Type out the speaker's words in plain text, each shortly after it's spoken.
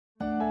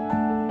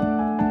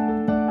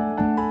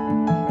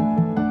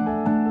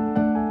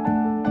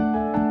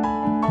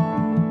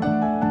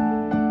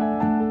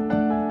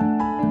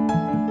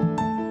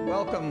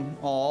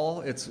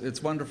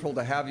it's wonderful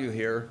to have you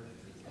here.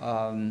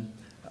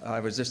 I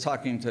was just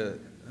talking to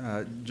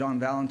John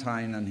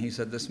Valentine, and he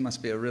said, this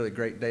must be a really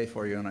great day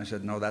for you. And I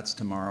said, no, that's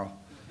tomorrow.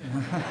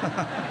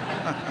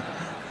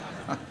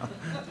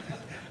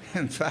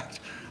 In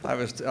fact, I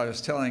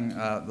was telling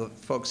the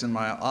folks in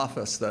my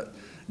office that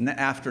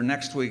after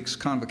next week's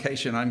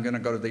convocation, I'm going to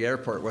go to the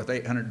airport with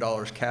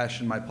 $800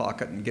 cash in my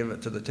pocket and give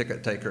it to the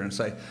ticket taker and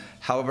say,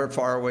 however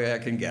far away I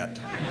can get.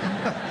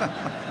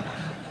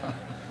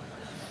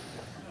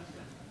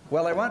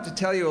 Well, I want to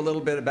tell you a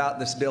little bit about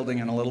this building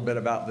and a little bit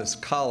about this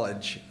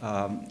college,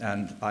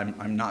 and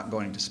I'm not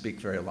going to speak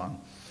very long.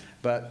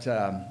 But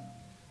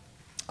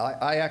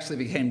I actually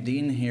became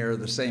dean here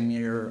the same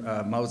year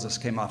Moses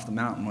came off the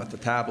mountain with the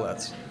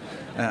tablets.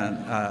 And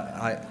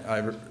I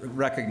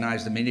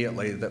recognized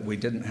immediately that we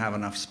didn't have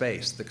enough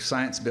space. The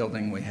science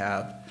building we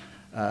have,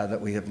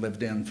 that we have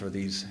lived in for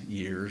these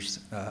years,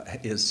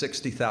 is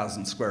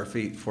 60,000 square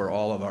feet for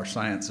all of our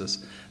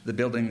sciences. The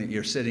building that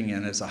you're sitting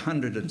in is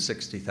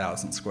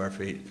 160,000 square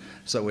feet.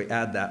 So we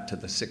add that to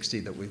the 60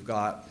 that we've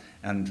got,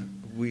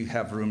 and we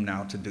have room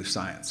now to do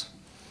science.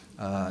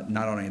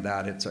 Not only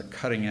that, it's a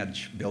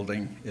cutting-edge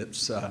building.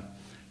 It's,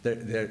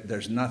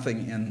 there's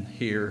nothing in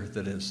here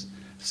that is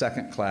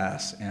second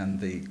class, and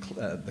the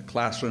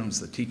classrooms,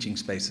 the teaching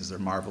spaces are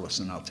marvelous,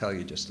 and I'll tell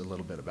you just a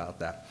little bit about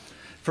that.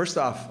 First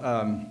off,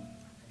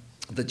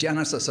 the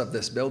genesis of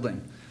this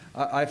building.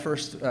 I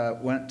first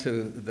went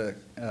to the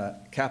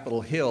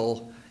Capitol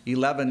Hill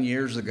 11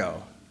 years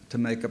ago to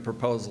make a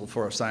proposal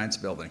for a science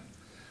building.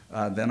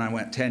 Then I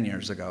went 10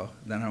 years ago,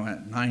 then I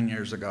went 9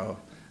 years ago,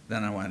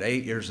 then I went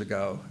 8 years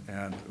ago,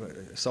 and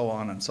so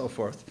on and so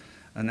forth.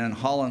 And then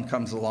Holland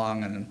comes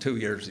along, and in 2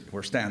 years,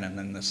 we're standing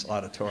in this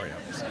auditorium.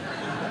 So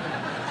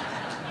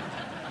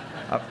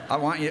I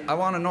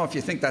want to know if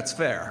you think that's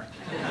fair.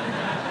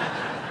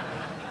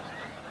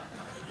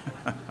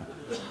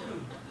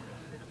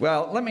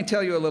 Well, let me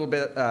tell you a little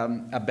bit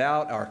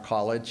about our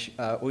college.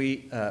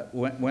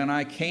 When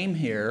I came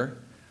here,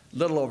 a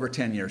little over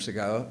 10 years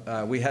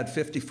ago, we had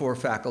 54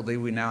 faculty.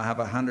 We now have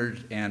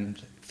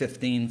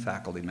 115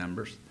 faculty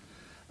members.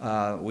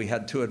 We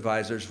had 2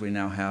 advisors. We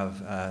now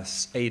have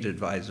 8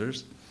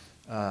 advisors.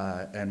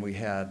 And we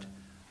had,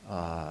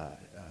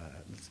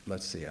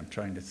 let's see, I'm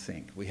trying to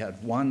think. We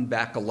had 1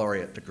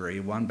 baccalaureate degree,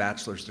 1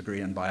 bachelor's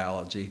degree in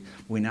biology.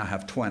 We now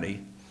have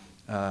 20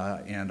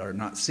 and are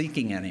not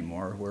seeking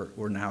anymore.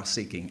 We're now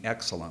seeking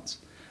excellence.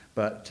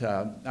 But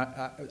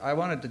I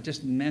wanted to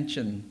just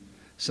mention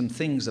some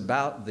things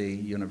about the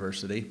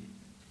university.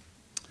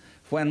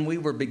 When we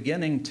were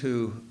beginning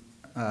to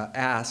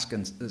ask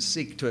and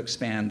seek to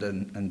expand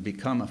and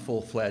become a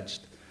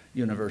full-fledged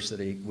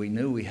university, we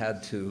knew we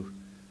had to,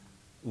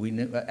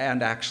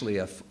 and actually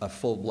a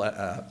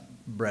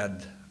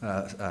full-bred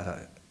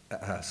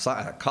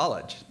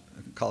college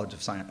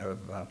of science,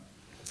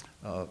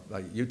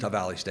 Utah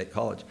Valley State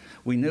College.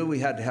 We knew we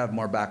had to have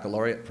more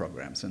baccalaureate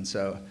programs, and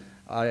so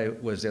I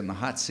was in the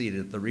hot seat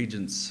at the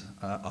Regent's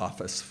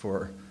office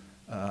for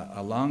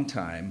a long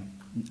time.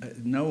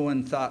 No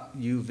one thought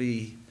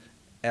UVSC,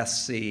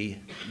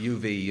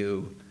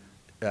 UVU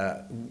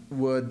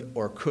would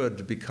or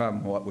could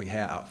become what we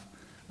have.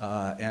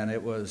 And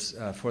it was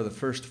for the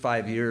first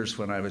 5 years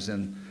when I was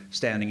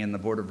standing in the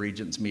Board of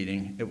Regents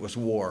meeting, it was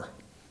war.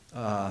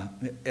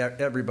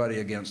 Everybody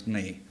against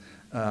me.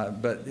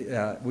 But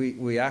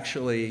we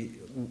actually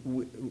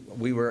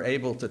were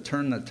able to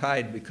turn the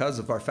tide because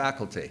of our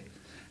faculty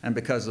and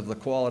because of the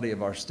quality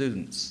of our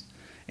students.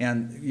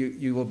 And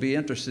you will be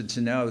interested to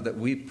know that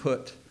we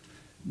put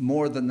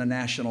more than the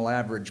national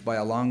average by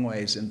a long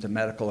ways into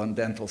medical and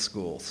dental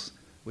schools.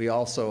 We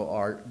also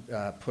are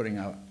putting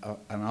an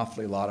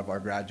awfully lot of our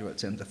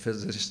graduates into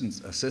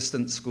physician's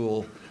assistant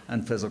school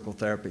and physical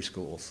therapy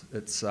schools.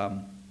 It's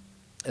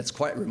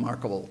quite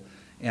remarkable.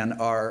 And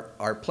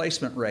our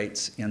placement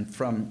rates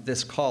from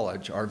this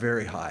college are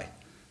very high.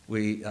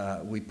 We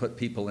put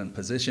people in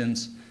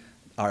positions.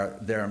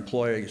 The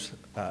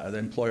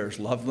employers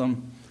love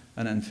them.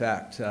 And in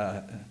fact,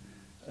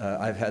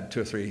 I've had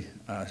 2 or 3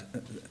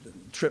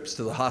 trips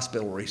to the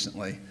hospital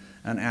recently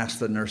and asked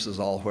the nurses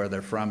all where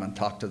they're from and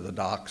talked to the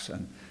docs,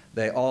 and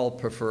they all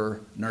prefer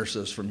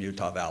nurses from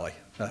Utah Valley.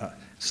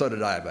 So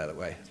did I, by the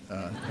way.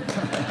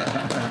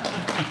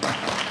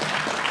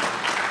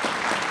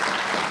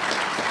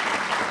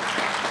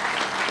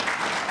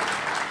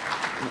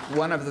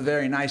 One of the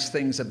very nice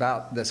things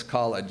about this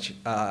college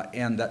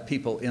and that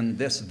people in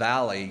this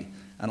valley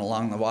and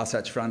along the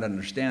Wasatch Front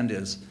understand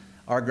is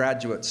our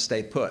graduates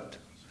stay put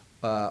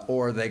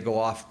or they go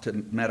off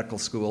to medical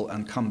school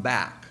and come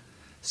back.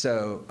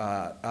 So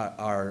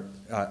our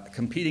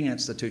competing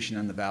institution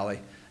in the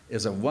valley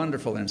is a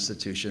wonderful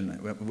institution.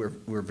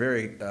 We're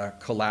very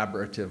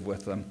collaborative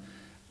with them,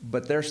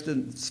 but they're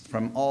students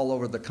from all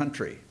over the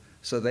country.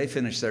 So they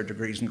finish their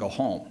degrees and go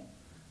home.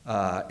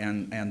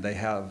 And they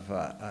have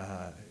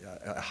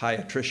high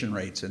attrition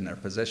rates in their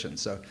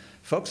positions. So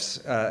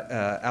folks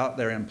out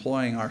there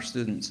employing our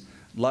students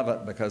love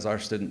it because our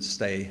students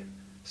stay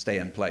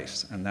in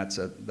place, and that's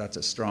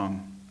a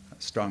strong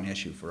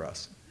issue for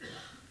us.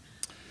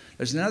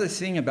 There's another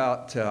thing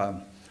about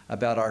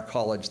our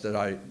college that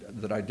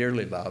I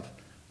dearly love.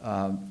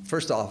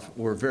 First off,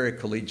 we're very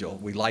collegial.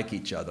 We like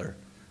each other.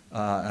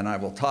 And I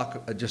will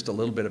talk just a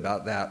little bit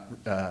about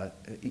that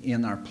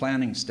in our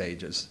planning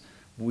stages.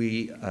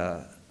 We,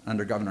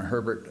 under Governor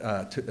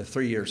Herbert,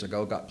 3 years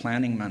ago, got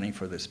planning money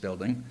for this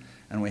building,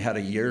 and we had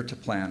a year to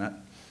plan it.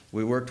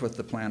 We worked with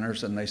the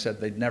planners, and they said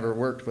they'd never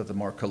worked with a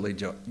more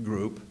collegiate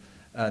group,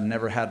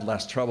 never had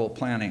less trouble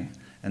planning.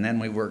 And then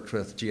we worked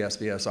with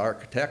GSBS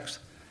Architects.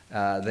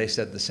 They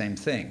said the same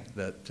thing,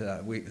 that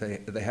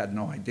they had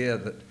no idea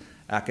that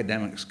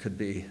academics could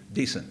be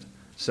decent.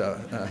 So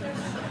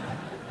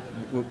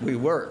we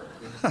were.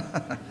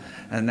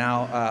 And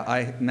now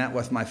I met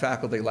with my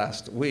faculty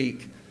last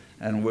week,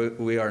 and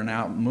we are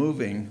now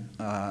moving,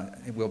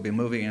 we'll be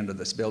moving into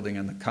this building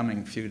in the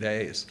coming few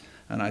days.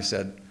 And I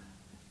said,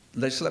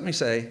 let me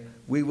say,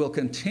 we will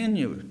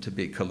continue to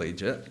be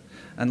collegiate.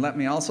 And let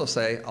me also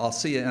say, I'll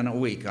see you in a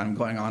week. I'm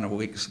going on a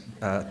week's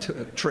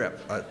trip,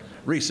 a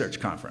research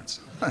conference.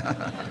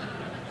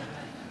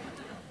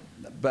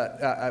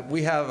 But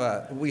we have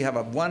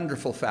a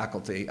wonderful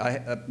faculty.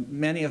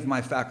 Many of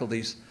my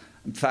faculty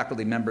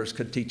members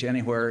could teach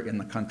anywhere in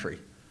the country,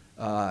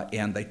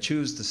 and they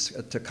choose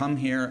to come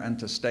here and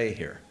to stay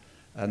here,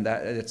 and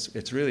that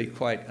it's really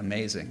quite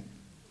amazing.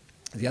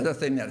 The other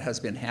thing that has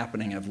been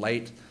happening of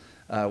late,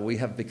 we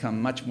have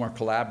become much more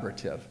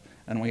collaborative,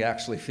 and we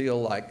actually feel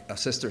like a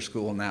sister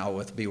school now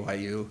with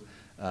BYU,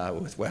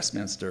 with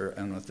Westminster,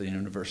 and with the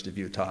University of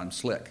Utah and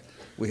SLIC.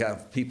 We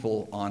have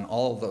people on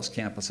all of those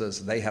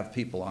campuses. They have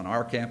people on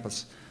our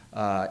campus,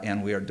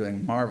 and we are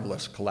doing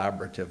marvelous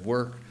collaborative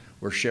work.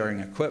 We're sharing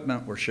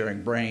equipment, we're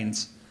sharing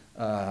brains,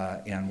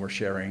 and we're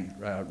sharing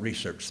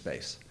research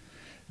space.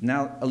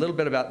 Now, a little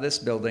bit about this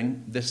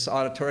building. This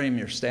auditorium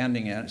you're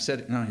standing in,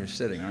 no, you're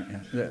sitting, aren't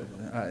you?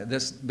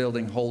 This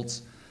building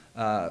holds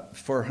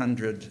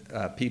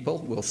 400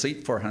 people. We'll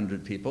seat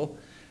 400 people.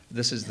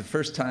 This is the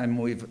first time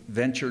we've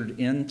ventured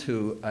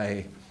into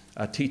a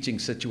teaching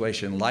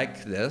situation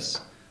like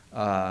this.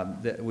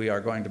 That we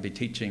are going to be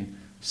teaching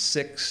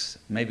 6,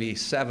 maybe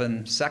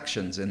 7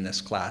 sections in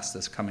this class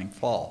this coming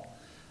fall,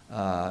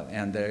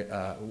 and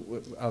they're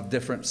of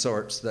different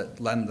sorts that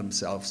lend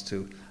themselves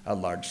to a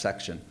large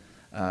section.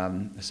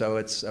 So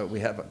it's, we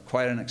have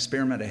quite an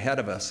experiment ahead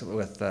of us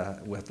with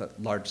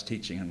large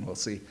teaching, and we'll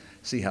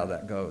see how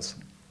that goes.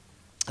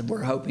 And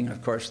we're hoping,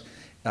 of course,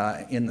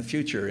 in the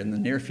future, in the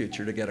near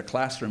future, to get a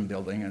classroom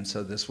building, and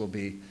so this will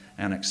be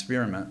an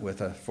experiment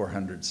with a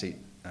 400-seat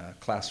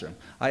classroom.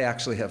 I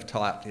actually have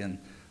taught in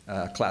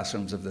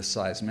classrooms of this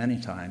size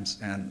many times,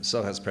 and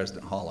so has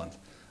President Holland.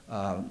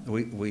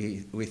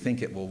 We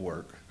think it will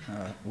work.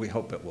 We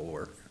hope it will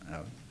work.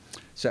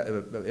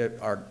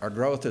 Our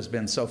growth has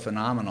been so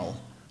phenomenal,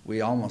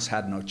 we almost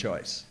had no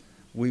choice.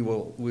 We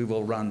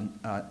will run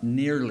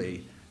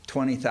nearly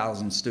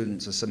 20,000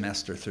 students a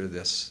semester through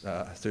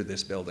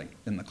this building,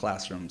 in the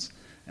classrooms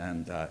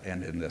and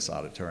in this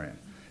auditorium.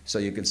 So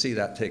you can see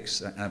that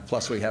takes,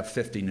 plus we have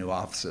 50 new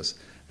offices.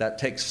 That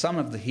takes some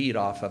of the heat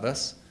off of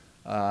us,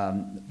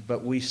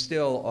 but we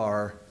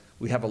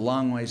have a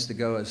long ways to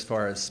go as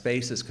far as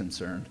space is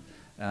concerned,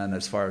 and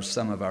as far as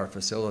some of our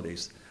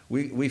facilities.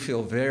 We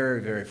feel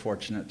very, very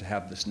fortunate to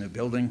have this new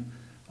building.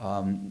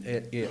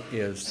 It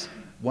is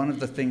one of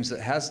the things that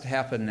has to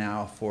happen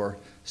now for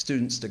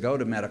students to go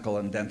to medical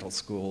and dental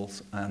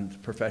schools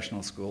and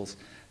professional schools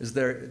is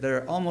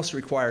they're almost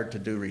required to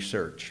do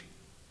research.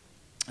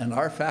 And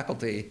our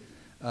faculty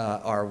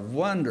are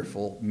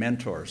wonderful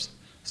mentors,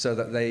 so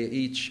that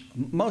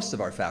most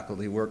of our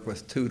faculty work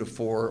with 2 to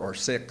 4 or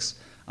 6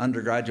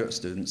 undergraduate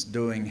students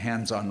doing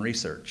hands-on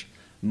research.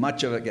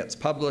 Much of it gets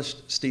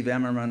published. Steve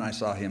Emmerman, I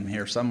saw him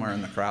here somewhere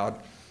in the crowd.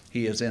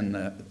 He is in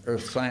the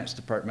Earth Science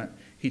Department.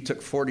 He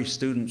took 40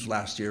 students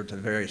last year to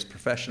various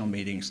professional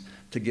meetings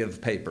to give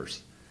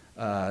papers.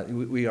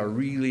 We are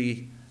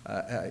really,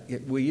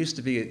 we used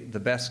to be the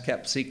best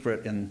kept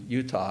secret in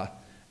Utah.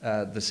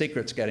 The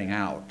secret's getting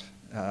out.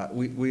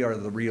 We are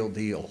the real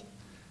deal.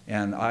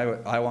 And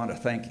I want to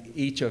thank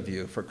each of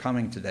you for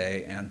coming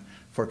today and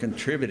for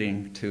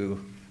contributing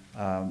to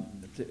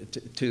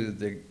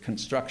the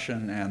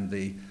construction and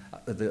the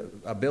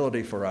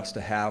ability for us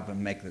to have and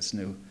make this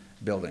new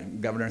building.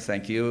 Governor,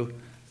 thank you.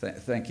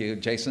 Thank you,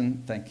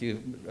 Jason. Thank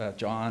you,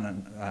 John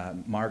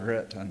and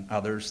Margaret and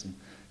others, and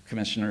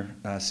Commissioner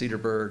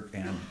Cederberg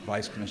and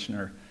Vice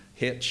Commissioner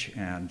Hitch,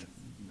 and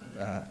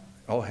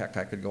oh heck,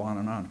 I could go on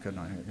and on, couldn't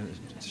I?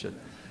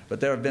 But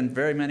there have been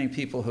very many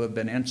people who have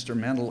been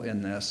instrumental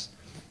in this.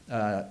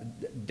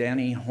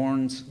 Danny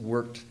Horns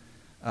worked,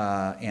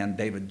 and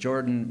David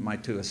Jordan, my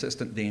 2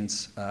 assistant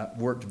deans,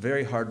 worked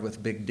very hard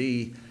with Big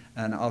D.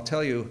 And I'll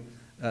tell you,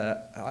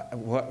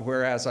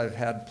 whereas I've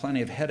had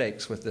plenty of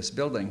headaches with this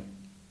building,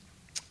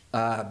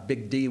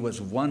 Big D was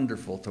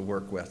wonderful to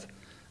work with.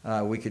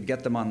 We could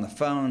get them on the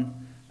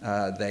phone.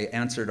 They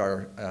answered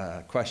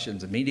our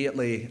questions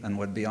immediately and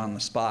would be on the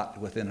spot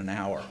within an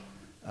hour,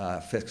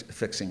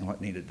 fixing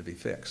what needed to be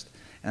fixed.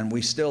 And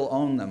we still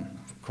own them,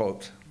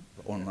 quote,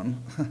 own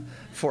them,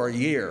 for a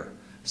year.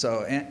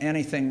 So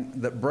anything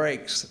that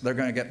breaks, they're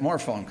going to get more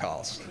phone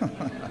calls.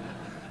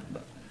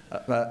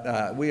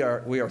 But we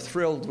are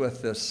thrilled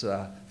with this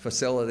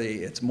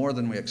facility. It's more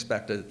than we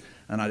expected,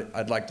 and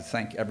I'd like to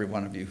thank every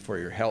one of you for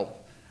your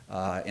help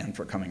and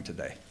for coming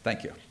today.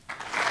 Thank you.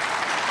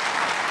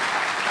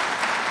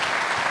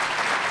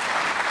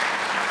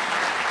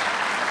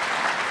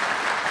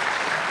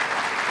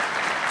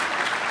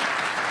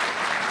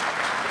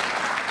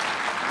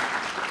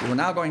 We're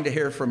now going to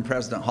hear from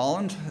President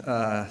Holland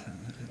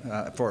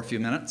for a few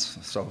minutes,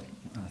 so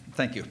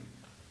thank you.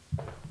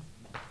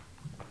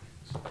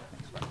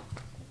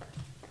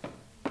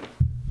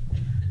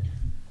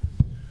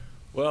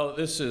 Well,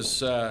 this is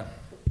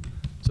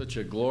such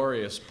a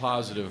glorious,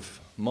 positive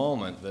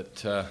moment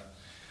that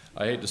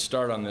I hate to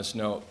start on this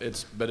note,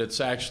 but it's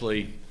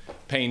actually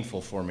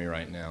painful for me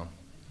right now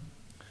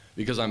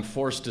because I'm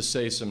forced to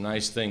say some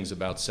nice things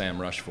about Sam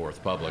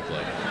Rushforth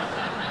publicly.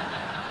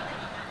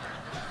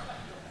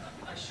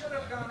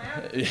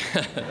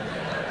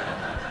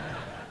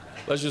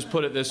 Let's just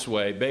put it this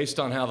way. Based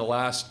on how the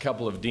last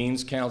couple of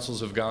dean's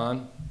councils have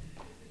gone,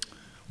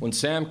 when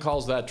Sam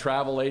calls that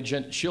travel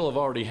agent, she'll have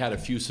already had a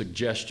few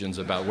suggestions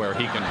about where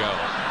he can go.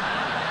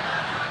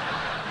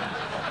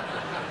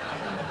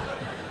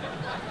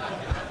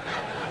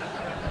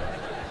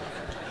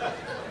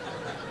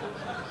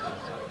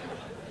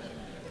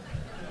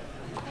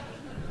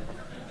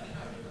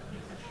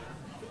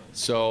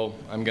 So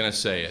I'm going to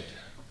say it.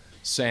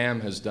 Sam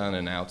has done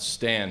an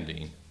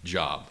outstanding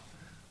job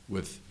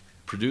with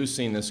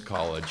producing this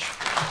college.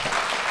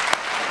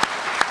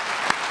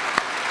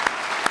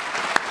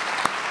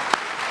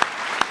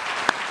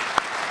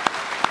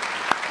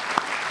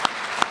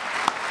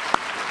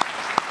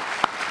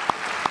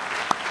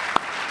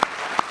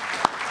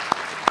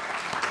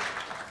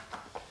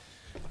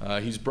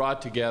 He's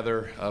brought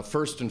together,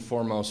 first and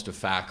foremost, a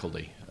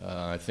faculty.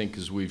 I think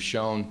as we've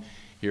shown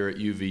here at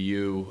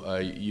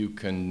UVU, you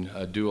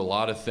can do a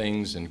lot of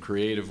things in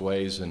creative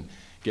ways and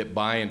get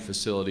by in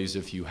facilities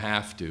if you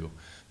have to.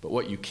 But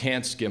what you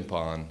can't skimp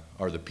on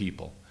are the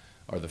people,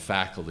 are the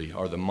faculty,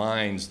 are the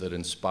minds that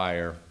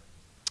inspire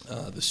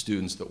the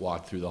students that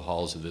walk through the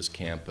halls of this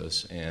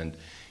campus. And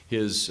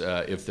his,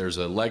 if there's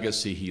a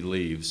legacy he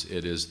leaves,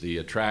 it is the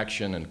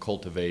attraction and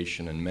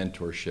cultivation and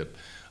mentorship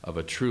of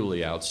a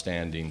truly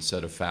outstanding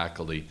set of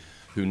faculty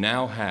who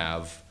now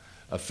have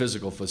a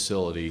physical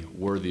facility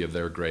worthy of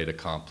their great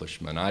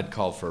accomplishment. I'd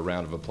call for a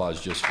round of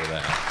applause just for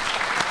that.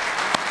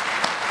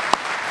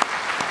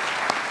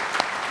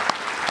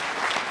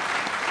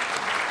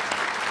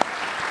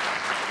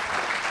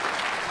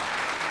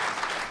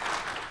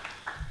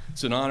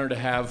 It's an honor to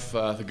have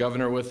the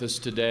governor with us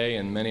today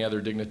and many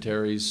other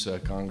dignitaries,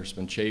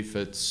 Congressman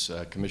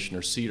Chaffetz, Commissioner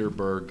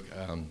Cederberg.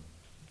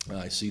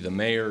 I see the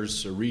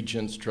mayors,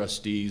 regents,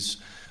 trustees,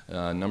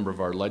 a number of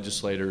our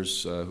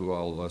legislators who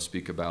I'll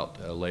speak about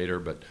later,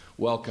 but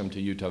welcome to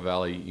Utah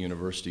Valley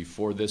University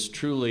for this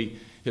truly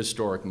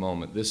historic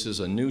moment. This is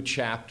a new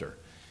chapter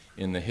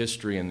in the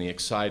history and the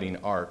exciting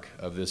arc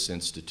of this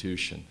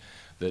institution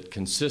that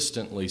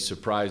consistently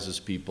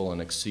surprises people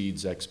and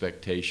exceeds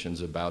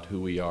expectations about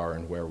who we are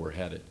and where we're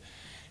headed.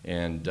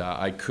 And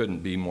I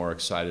couldn't be more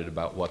excited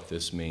about what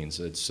this means.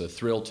 It's a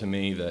thrill to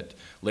me that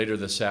later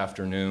this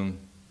afternoon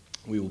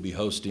we will be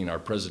hosting our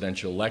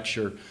presidential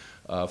lecture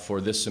for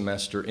this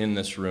semester in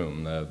this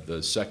room,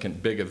 the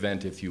second big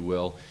event, if you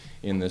will,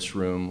 in this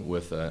room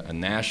with a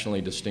nationally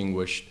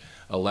distinguished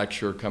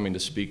lecturer coming to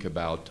speak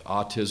about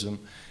autism.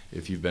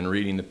 If you've been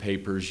reading the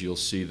papers, you'll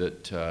see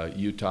that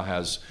Utah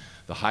has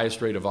the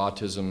highest rate of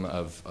autism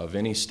of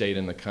any state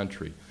in the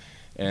country.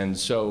 And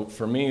so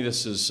for me,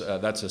 this is,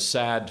 that's a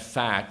sad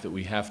fact that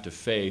we have to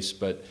face,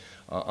 but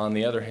on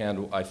the other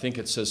hand, I think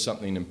it says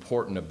something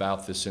important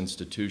about this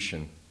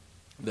institution,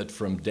 that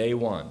from day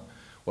one,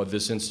 what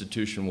this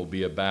institution will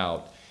be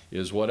about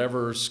is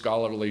whatever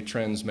scholarly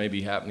trends may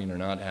be happening or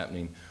not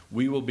happening,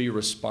 we will be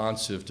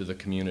responsive to the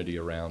community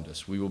around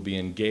us. We will be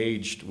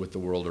engaged with the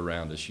world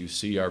around us. You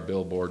see our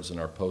billboards and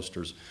our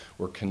posters.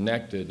 We're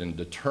connected and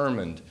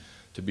determined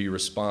to be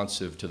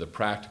responsive to the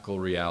practical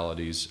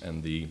realities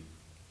and the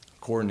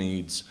core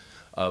needs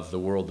of the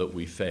world that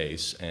we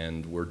face.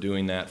 And we're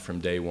doing that from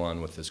day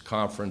one with this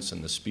conference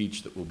and the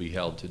speech that will be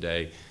held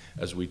today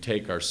as we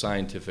take our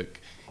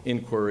scientific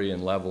inquiry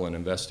and level and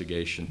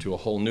investigation to a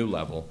whole new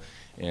level,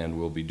 and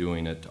we'll be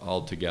doing it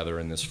all together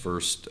in this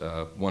first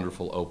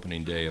wonderful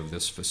opening day of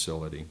this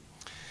facility.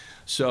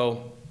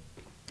 So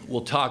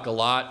we'll talk a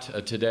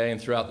lot today and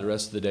throughout the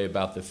rest of the day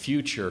about the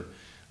future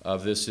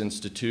of this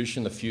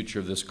institution, the future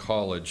of this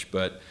college,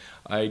 but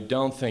I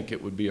don't think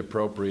it would be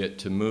appropriate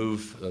to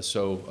move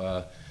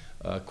so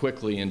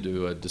quickly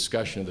into a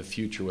discussion of the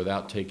future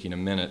without taking a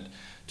minute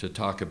to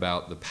talk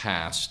about the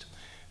past.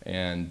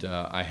 And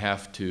I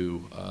have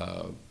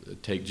to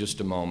take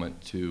just a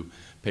moment to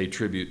pay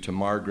tribute to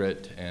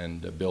Margaret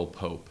and Bill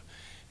Pope.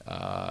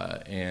 A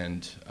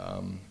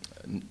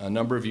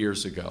number of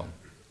years ago,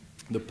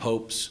 the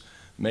Popes,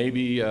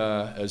 maybe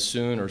as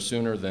soon or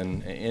sooner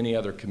than any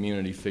other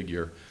community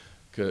figure,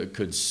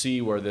 could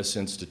see where this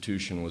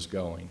institution was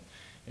going.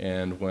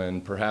 And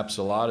when perhaps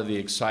a lot of the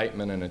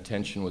excitement and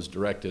attention was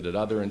directed at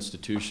other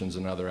institutions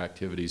and other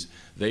activities,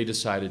 they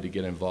decided to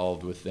get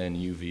involved with then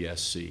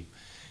UVSC.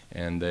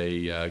 And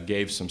they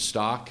gave some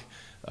stock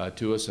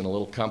to us in a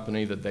little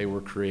company that they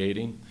were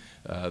creating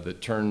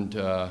that turned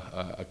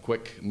a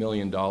quick $1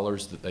 million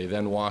that they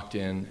then walked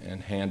in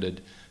and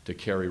handed to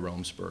Carrie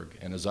Romsberg.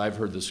 And as I've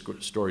heard this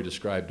story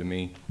described to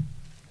me,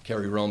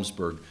 Carrie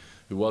Romsberg,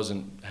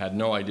 who had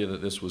no idea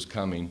that this was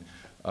coming,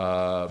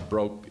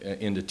 broke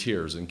into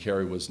tears. And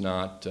Carrie was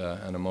not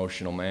an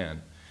emotional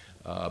man.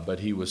 But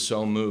he was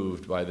so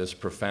moved by this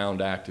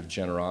profound act of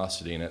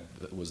generosity, and it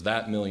was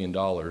that $1 million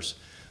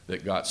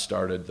that got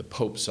started the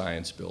Pope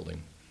Science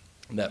Building,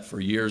 that for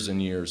years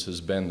and years has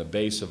been the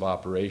base of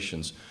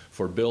operations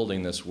for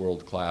building this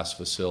world-class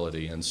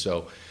facility. And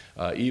so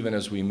even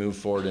as we move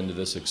forward into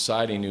this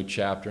exciting new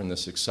chapter and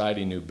this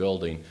exciting new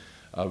building,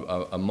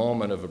 a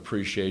moment of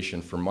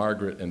appreciation for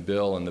Margaret and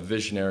Bill and the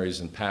visionaries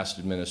and past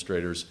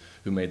administrators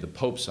who made the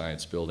Pope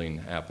Science Building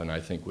happen, I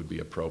think would be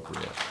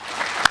appropriate.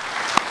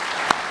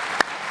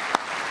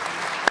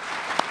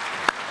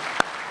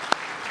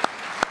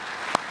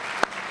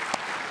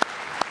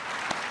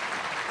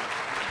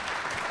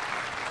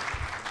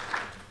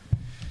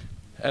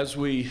 As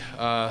we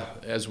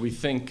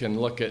think and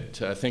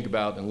think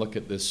about and look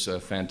at this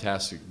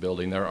fantastic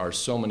building, there are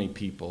so many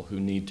people who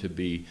need to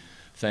be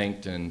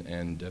thanked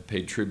and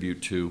paid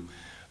tribute to.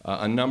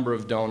 A number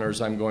of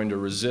donors. I'm going to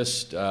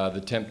resist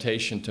the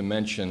temptation to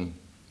mention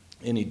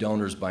any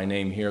donors by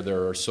name here.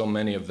 There are so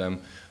many of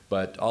them,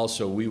 but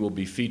also we will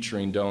be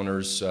featuring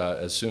donors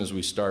as soon as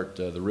we start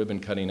the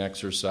ribbon cutting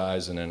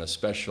exercise and in a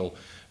special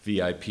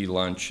VIP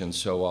lunch, and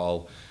so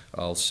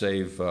I'll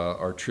save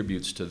our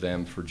tributes to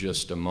them for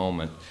just a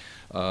moment.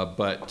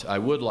 But I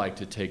would like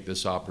to take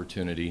this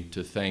opportunity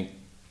to thank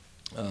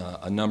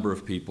a number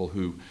of people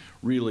who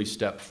really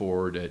stepped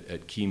forward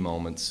at key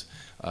moments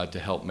to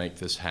help make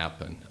this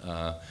happen.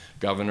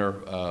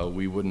 Governor,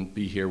 we wouldn't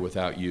be here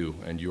without you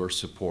and your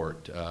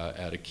support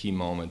at a key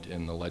moment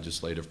in the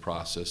legislative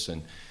process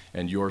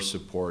and your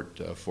support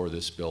for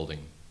this building.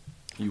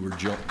 You were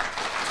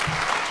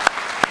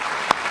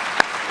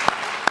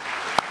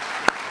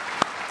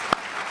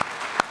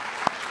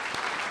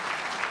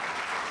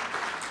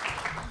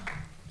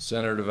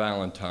Senator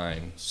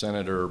Valentine,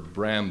 Senator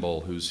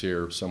Bramble, who's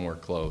here somewhere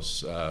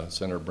close,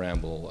 Senator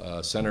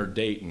Bramble, Senator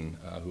Dayton,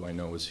 who I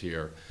know is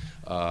here.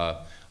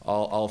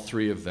 All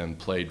three of them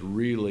played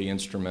really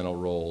instrumental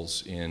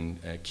roles in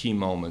key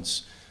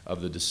moments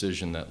of the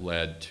decision that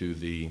led to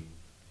the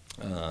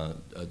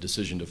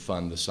decision to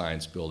fund the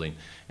science building.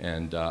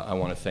 And I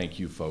want to thank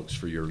you folks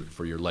for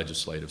your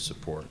legislative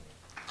support.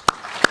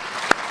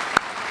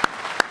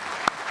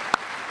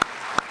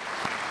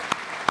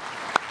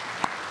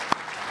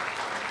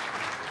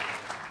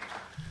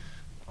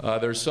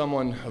 There's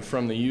someone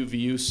from the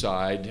UVU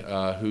side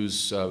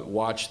who's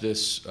watched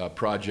this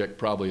project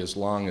probably as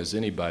long as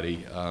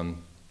anybody,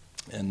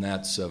 and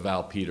that's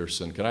Val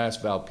Peterson. Could I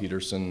ask Val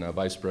Peterson,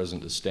 Vice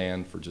President, to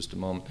stand for just a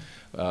moment?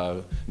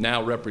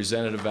 Now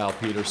Representative Val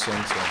Peterson.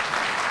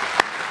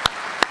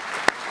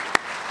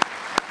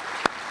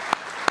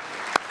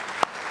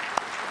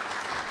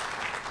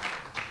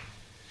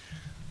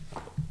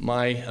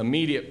 My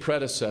immediate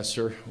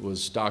predecessor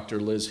was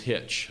Dr. Liz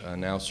Hitch,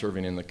 now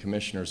serving in the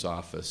Commissioner's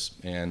office,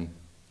 and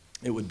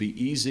it would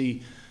be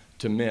easy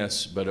to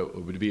miss, but it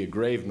would be a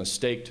grave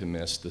mistake to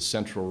miss the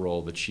central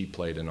role that she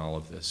played in all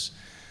of this.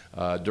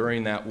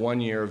 During that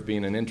 1 year of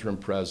being an interim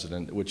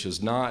president, which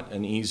is not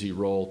an easy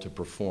role to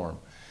perform,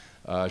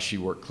 she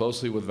worked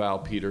closely with Val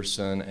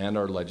Peterson and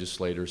our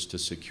legislators to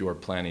secure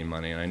planning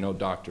money. And I know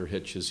Dr.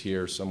 Hitch is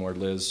here somewhere.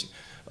 Liz,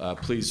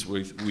 please,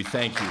 we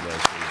thank you, Liz,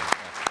 for this.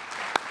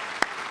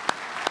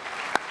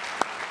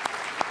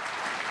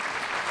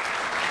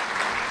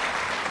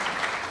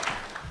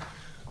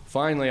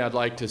 Finally, I'd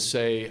like to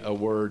say a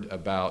word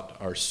about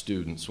our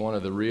students. One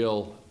of the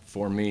real,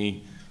 for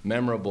me,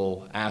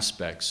 memorable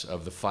aspects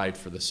of the fight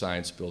for the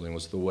science building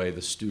was the way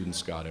the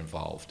students got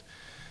involved.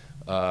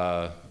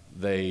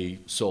 They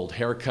sold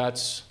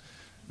haircuts,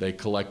 they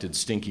collected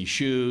stinky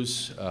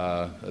shoes.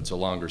 That's a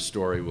longer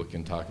story we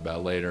can talk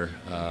about later.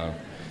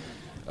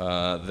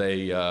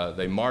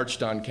 They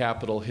marched on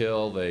Capitol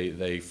Hill,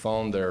 they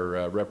phoned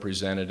their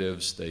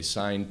representatives, they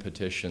signed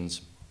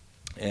petitions,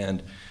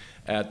 and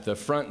at the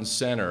front and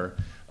center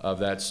of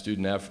that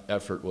student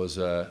effort was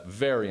a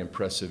very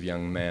impressive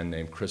young man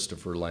named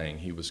Christopher Lang.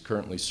 He was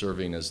currently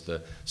serving as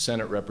the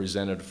Senate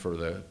representative for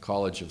the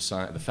College of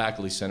Science, the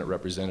faculty Senate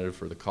representative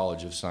for the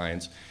College of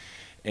Science.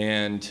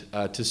 And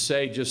to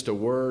say just a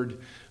word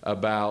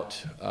about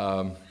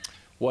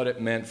what it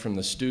meant from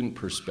the student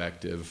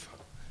perspective,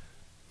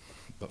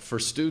 but for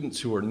students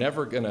who are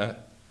never going to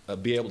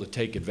be able to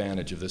take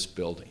advantage of this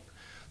building.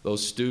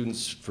 Those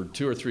students, for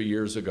 2 or 3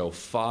 years ago,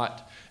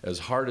 fought as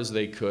hard as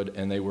they could,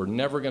 and they were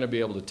never going to be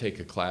able to take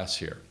a class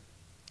here.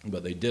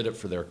 But they did it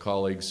for their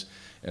colleagues,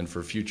 and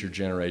for future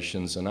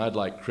generations. And I'd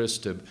like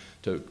Chris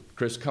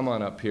Chris, come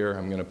on up here.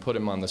 I'm going to put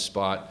him on the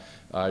spot.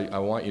 I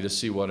want you to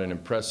see what an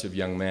impressive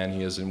young man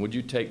he is. And would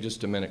you take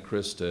just a minute,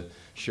 Chris, to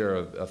share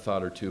a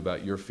thought or two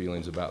about your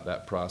feelings about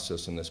that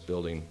process in this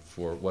building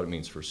for what it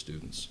means for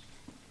students?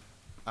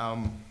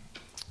 I'm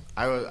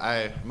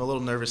a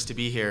little nervous to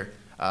be here.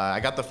 I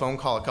got the phone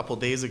call a couple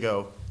days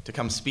ago to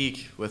come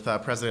speak with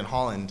President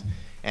Holland.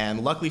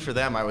 And luckily for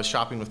them, I was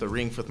shopping with a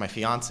ring with my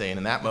fiance, and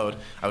in that mode,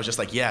 I was just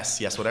like,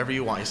 yes, yes, whatever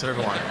you want, yes, whatever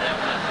you want.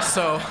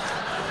 So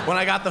when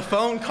I got the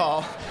phone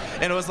call,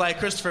 and it was like,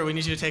 Christopher, we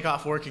need you to take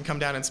off work and come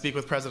down and speak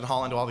with President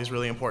Holland to all these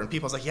really important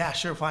people. I was like, yeah,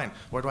 sure, fine.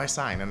 Where do I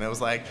sign? And it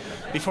was like,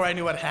 before I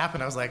knew what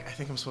happened, I was like, I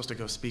think I'm supposed to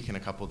go speak in a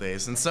couple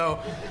days. And so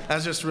that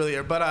was just really,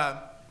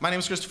 but my name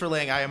is Christopher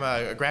Lang. I am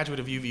a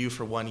graduate of UVU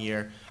for 1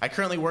 year. I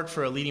currently work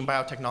for a leading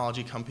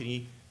biotechnology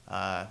company,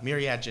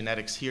 Myriad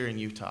Genetics, here in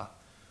Utah.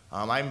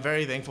 I'm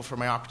very thankful for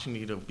my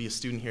opportunity to be a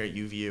student here at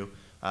UVU,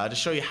 to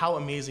show you how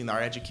amazing our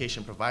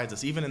education provides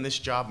us. Even in this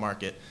job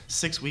market,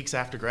 6 weeks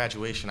after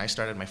graduation, I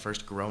started my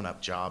first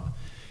grown-up job.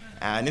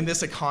 And in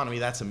this economy,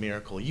 that's a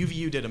miracle.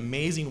 UVU did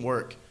amazing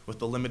work with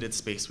the limited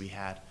space we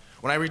had.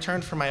 When I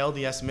returned from my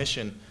LDS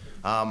mission,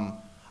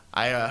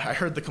 I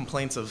heard the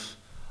complaints of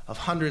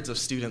hundreds of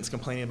students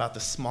complaining about the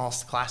small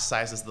class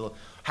sizes,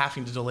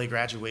 having to delay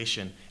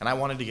graduation, and I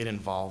wanted to get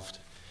involved.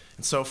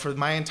 And so for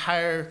my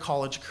entire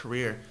college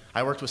career,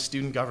 I worked with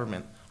student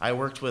government. I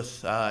worked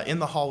with, in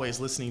the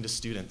hallways, listening to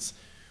students.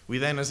 We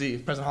then, as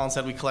President Holland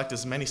said, we collected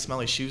as many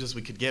smelly shoes as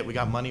we could get. We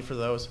got money for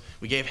those.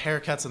 We gave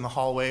haircuts in the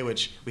hallway,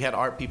 which we had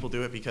art people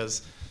do it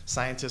because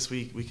scientists,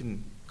 we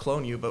can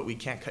clone you, but we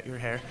can't cut your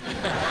hair.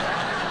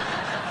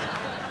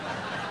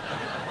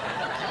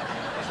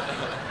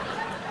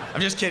 I'm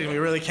just kidding, we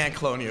really can't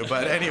clone you,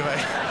 but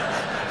anyway.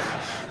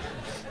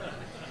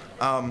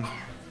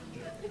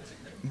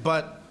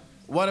 But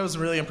what was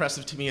really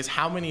impressive to me is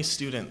how many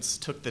students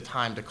took the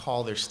time to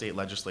call their state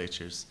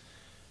legislatures.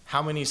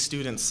 How many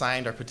students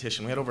signed our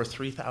petition. We had over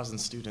 3,000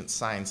 students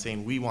sign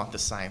saying, we want the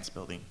science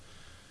building.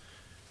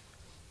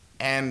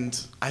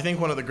 And I think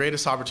one of the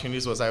greatest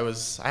opportunities was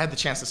I had the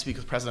chance to speak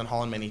with President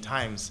Holland many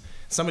times.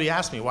 Somebody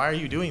asked me, why are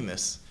you doing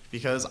this?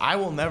 Because I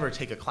will never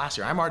take a class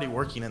here. I'm already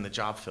working in the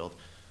job field.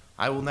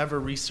 I will never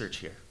research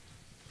here.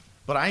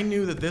 But I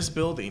knew that this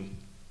building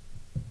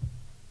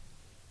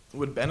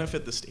would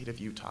benefit the state of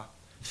Utah.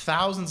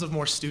 Thousands of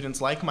more students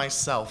like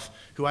myself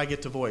who I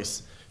get to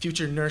voice,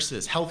 future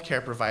nurses,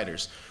 healthcare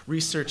providers,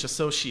 research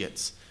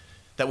associates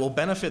that will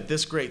benefit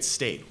this great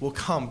state will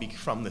come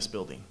from this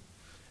building.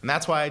 And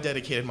that's why I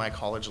dedicated my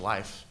college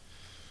life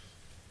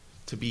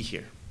to be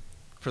here.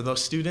 For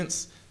those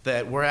students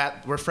that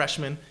we're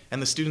freshmen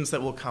and the students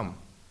that will come,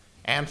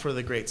 and for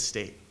the great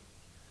state.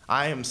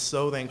 I am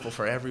so thankful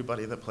for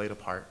everybody that played a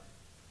part,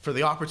 for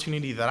the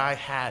opportunity that I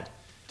had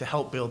to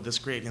help build this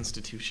great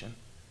institution.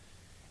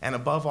 And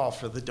above all,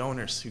 for the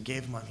donors who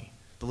gave money,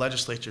 the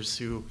legislators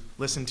who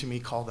listened to me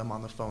call them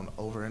on the phone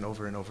over and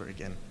over and over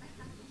again.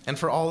 And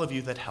for all of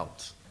you that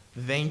helped,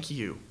 thank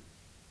you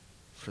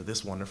for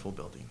this wonderful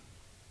building.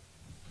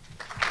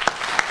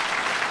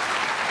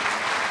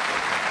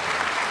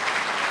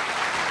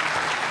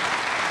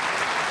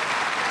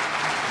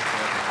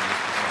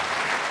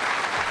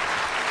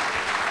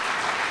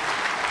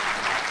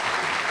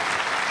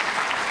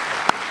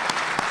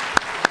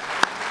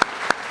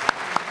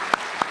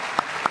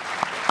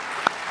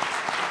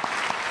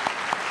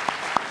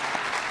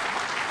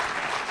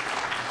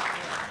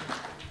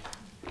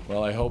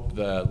 Well, I hope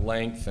the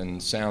length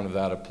and sound of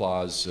that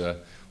applause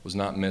was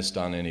not missed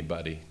on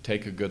anybody.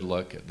 Take a good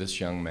look at this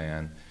young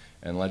man,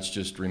 and let's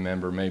just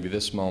remember maybe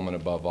this moment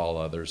above all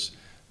others.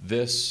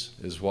 This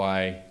is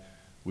why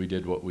we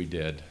did what we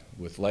did.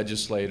 With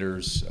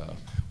legislators,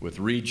 with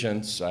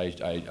regents,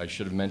 I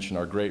should have mentioned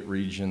our great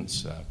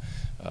regents,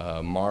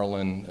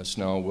 Marlon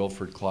Snow,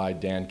 Wilfred Clyde,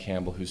 Dan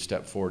Campbell, who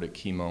stepped forward at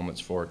key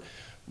moments for it.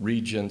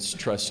 Regents,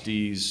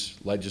 trustees,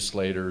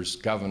 legislators,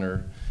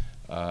 governor,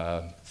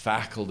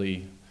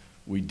 faculty.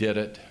 We did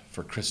it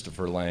for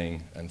Christopher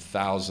Lang and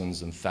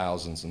thousands and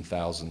thousands and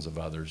thousands of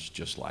others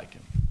just like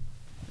him.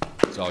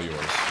 It's all yours.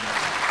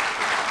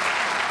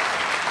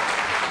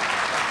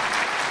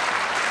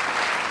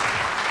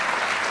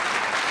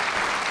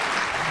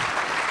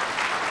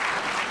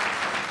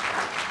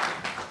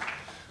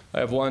 I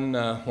have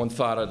one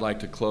thought I'd like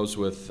to close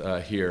with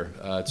here.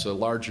 It's a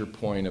larger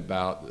point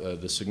about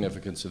the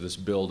significance of this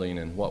building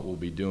and what we'll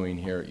be doing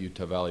here at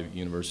Utah Valley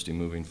University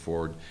moving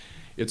forward.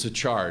 It's a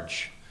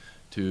charge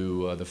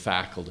to the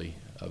faculty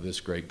of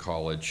this great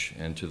college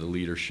and to the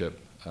leadership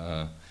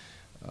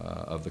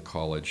of the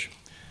college.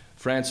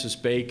 Francis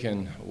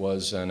Bacon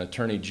was an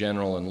Attorney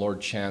General and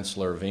Lord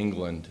Chancellor of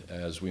England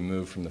as we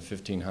moved from the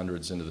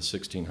 1500s into the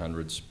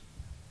 1600s.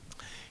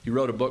 He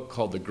wrote a book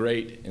called The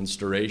Great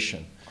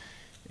Instauration,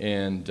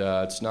 and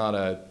it's not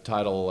a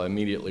title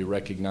immediately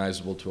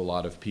recognizable to a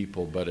lot of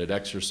people, but it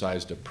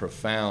exercised a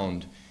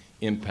profound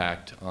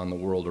impact on the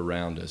world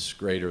around us,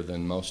 greater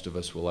than most of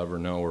us will ever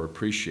know or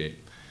appreciate.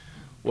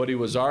 What he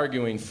was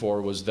arguing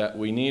for was that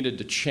we needed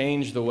to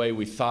change the way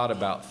we thought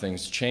about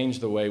things, change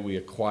the way we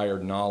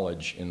acquired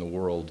knowledge in the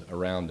world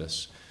around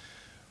us.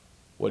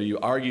 What he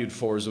argued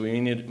for is we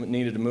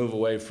needed to move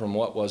away from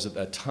what was at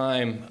that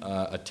time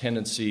a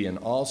tendency in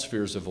all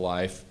spheres of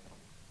life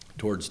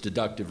towards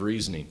deductive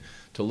reasoning,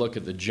 to look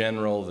at the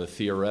general, the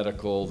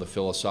theoretical, the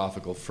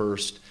philosophical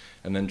first,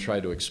 and then try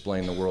to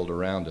explain the world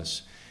around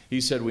us. He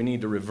said we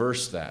need to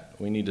reverse that.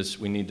 We need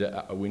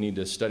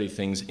to study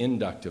things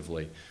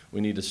inductively.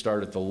 We need to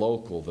start at the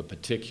local, the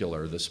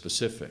particular, the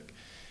specific.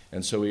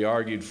 And so he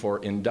argued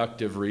for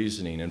inductive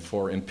reasoning and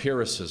for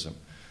empiricism,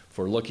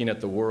 for looking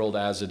at the world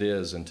as it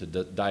is and to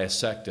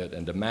dissect it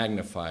and to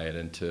magnify it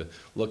and to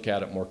look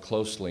at it more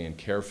closely and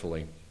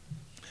carefully,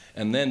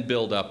 and then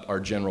build up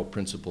our general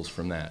principles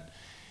from that.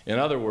 In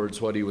other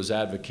words, what he was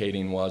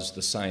advocating was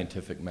the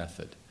scientific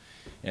method.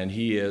 And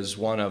he is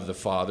one of the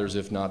fathers,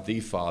 if not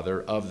the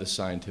father, of the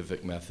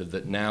scientific method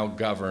that now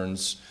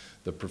governs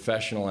the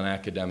professional and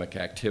academic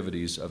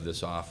activities of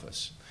this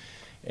office.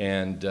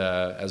 And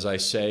as I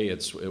say,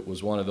 it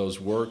was one of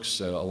those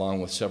works,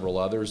 along with several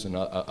others and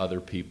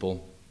other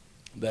people,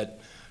 that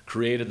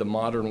created the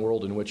modern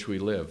world in which we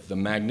live. The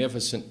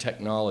magnificent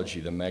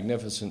technology, the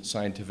magnificent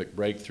scientific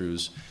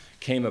breakthroughs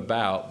came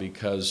about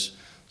because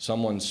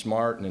someone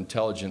smart and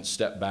intelligent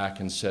stepped back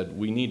and said,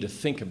 we need to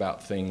think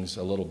about things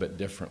a little bit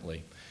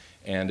differently.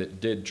 And it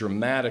did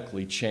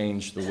dramatically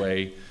change the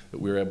way that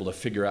we were able to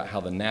figure out how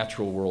the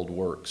natural world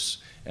works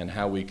and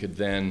how we could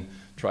then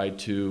try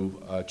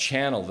to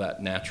channel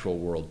that natural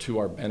world to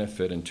our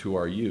benefit and to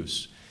our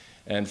use.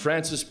 And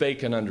Francis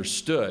Bacon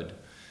understood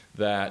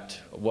that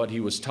what he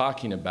was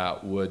talking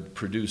about would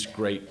produce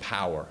great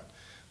power,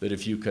 that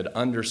if you could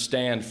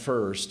understand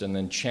first and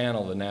then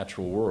channel the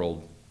natural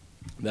world,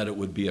 that it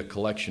would be a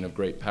collection of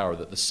great power,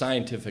 that the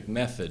scientific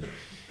method,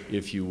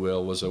 if you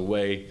will, was a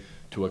way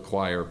to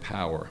acquire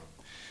power.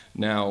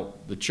 Now,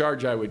 the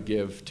charge I would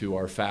give to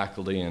our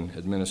faculty and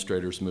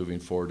administrators moving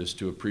forward is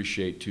to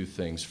appreciate two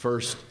things.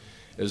 First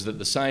is that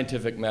the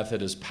scientific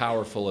method, as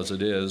powerful as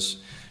it is,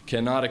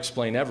 cannot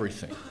explain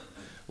everything.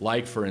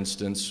 Like, for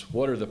instance,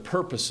 what are the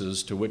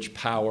purposes to which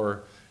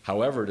power,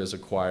 however it is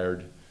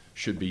acquired,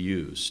 should be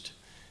used?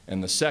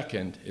 And the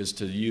second is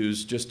to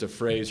use just a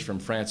phrase from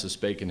Francis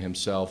Bacon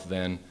himself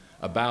then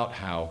about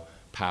how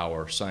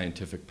power,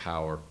 scientific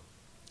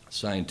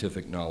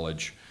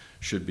knowledge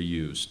should be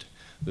used.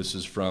 This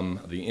is from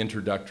the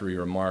introductory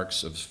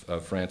remarks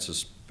of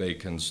Francis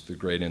Bacon's The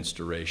Great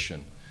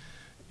Instauration.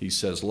 He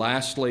says,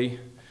 lastly,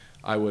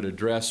 I would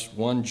address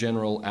one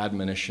general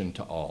admonition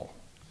to all,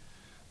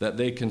 that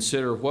they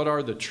consider what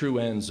are the true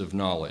ends of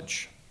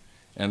knowledge,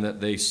 and that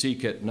they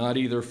seek it not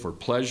either for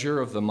pleasure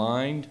of the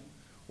mind,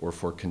 or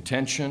for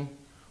contention,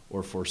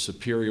 or for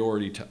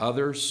superiority to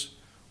others,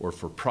 or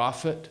for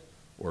profit,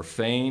 or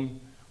fame,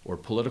 or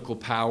political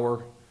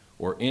power,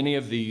 or any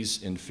of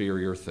these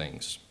inferior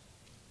things,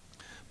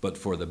 but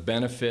for the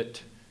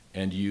benefit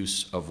and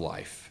use of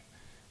life,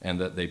 and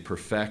that they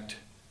perfect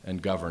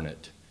and govern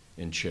it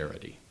in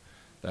charity.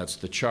 That's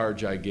the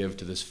charge I give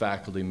to this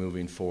faculty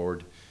moving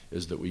forward,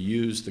 is that we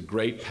use the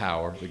great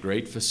power, the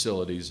great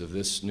facilities of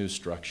this new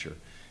structure,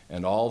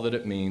 and all that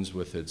it means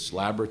with its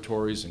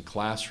laboratories and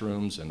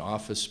classrooms and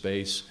office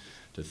space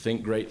to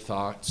think great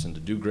thoughts and to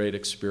do great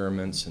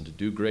experiments and to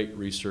do great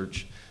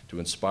research to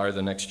inspire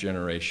the next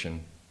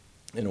generation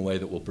in a way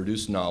that will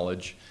produce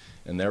knowledge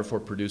and therefore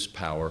produce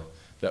power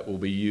that will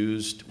be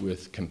used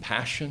with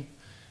compassion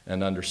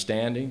and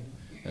understanding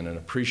and an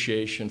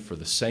appreciation for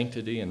the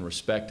sanctity and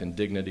respect and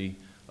dignity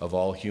of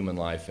all human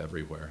life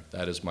everywhere.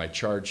 That is my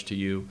charge to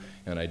you,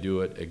 and I do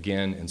it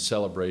again in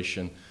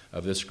celebration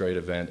of this great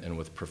event and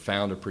with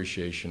profound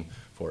appreciation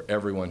for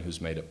everyone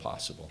who's made it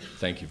possible.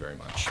 Thank you very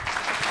much.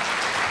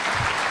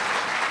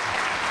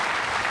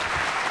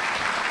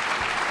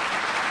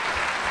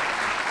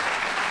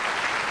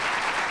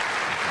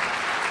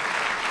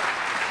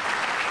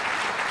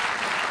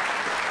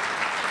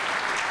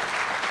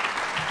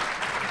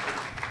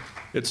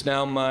 It's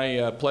now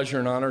my pleasure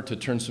and honor to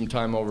turn some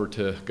time over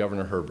to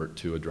Governor Herbert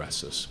to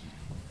address us.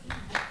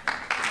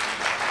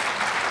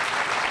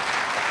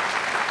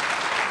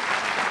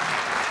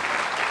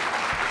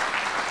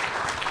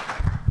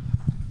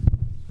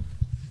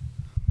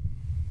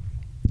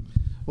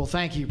 Well,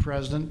 thank you,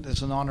 President.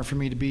 It's an honor for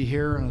me to be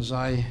here, and as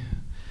I've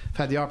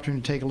had the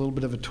opportunity to take a little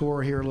bit of a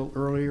tour here a little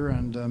earlier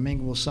and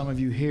mingle with some of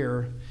you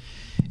here,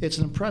 it's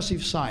an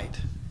impressive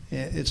sight.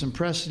 It's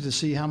impressive to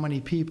see how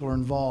many people are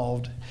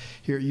involved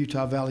here at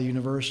Utah Valley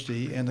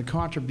University and the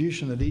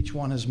contribution that each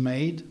one has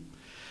made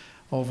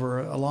over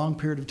a long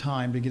period of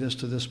time to get us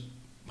to this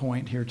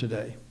point here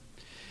today.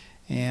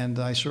 And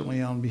I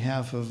certainly, on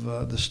behalf of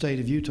the state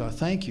of Utah,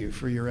 thank you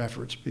for your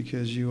efforts,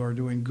 because you are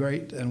doing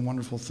great and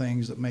wonderful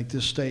things that make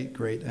this state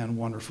great and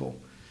wonderful.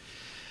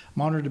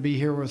 I'm honored to be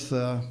here with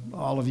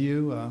all of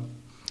you.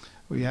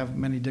 We have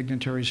many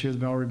dignitaries here that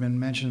have already been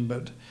mentioned,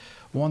 but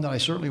one that I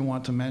certainly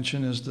want to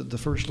mention is that the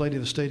First Lady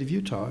of the State of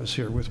Utah is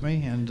here with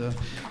me, and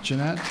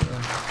Jeanette.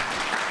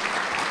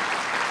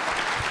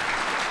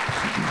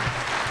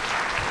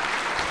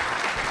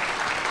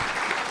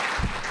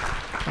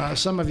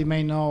 Some of you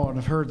may know and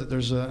have heard that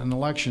there's an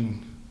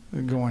election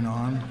going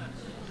on,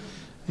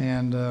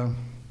 and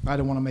I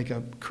don't want to make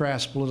a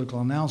crass political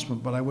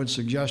announcement, but I would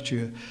suggest to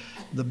you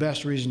the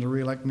best reason to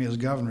re-elect me as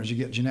governor is you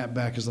get Jeanette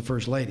back as the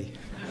First Lady.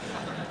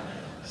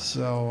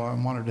 So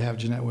I'm honored to have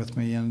Jeanette with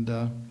me.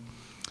 And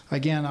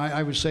again,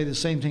 I would say the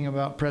same thing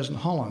about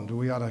President Holland.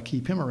 We ought to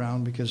keep him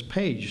around because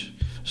Paige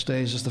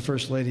stays as the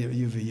First Lady at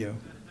UVU.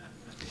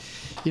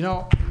 You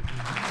know,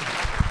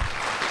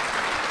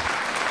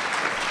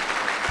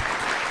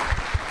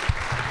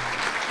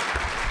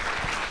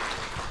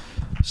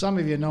 some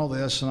of you know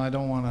this, and I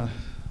don't want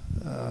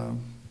to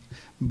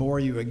bore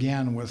you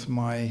again with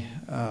my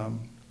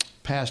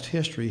past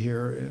history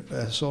here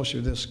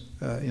associated with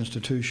this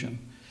institution.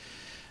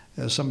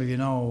 As some of you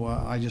know,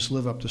 I just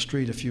live up the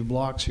street a few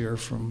blocks here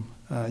from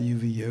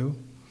UVU.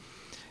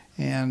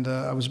 And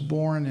I was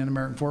born in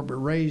American Fork, but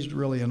raised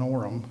really in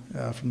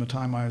Orem from the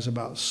time I was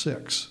about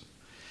 6.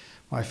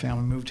 My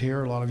family moved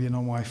here. A lot of you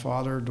know my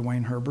father,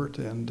 Dwayne Herbert,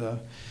 and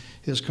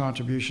his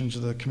contributions to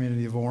the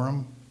community of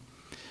Orem.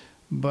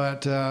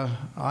 But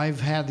I've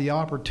had the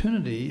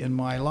opportunity in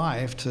my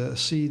life to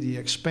see the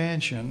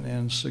expansion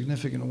in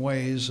significant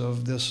ways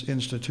of this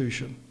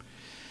institution.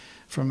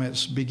 From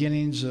its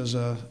beginnings as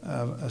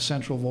a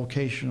central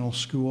vocational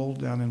school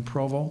down in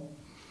Provo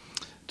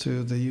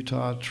to the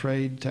Utah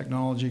Trade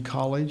Technology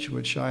College,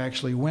 which I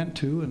actually went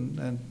to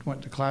and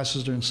went to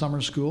classes during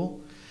summer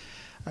school.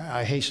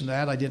 I hasten to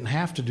add I didn't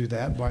have to do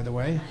that, by the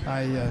way.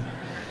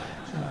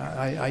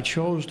 I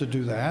chose to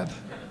do that.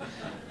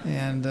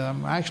 And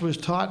I actually was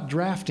taught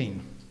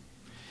drafting.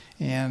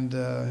 And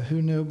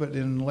who knew, but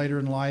later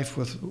in life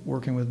with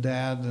working with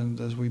Dad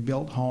and as we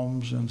built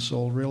homes and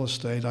sold real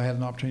estate, I had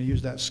an opportunity to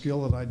use that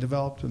skill that I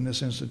developed in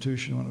this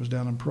institution when it was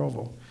down in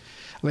Provo.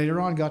 Later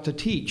on, got to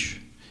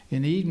teach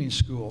in the evening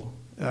school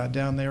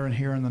down there and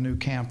here in the new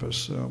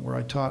campus where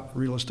I taught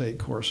real estate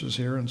courses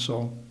here. And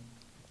so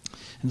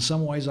in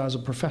some ways, I was a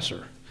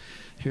professor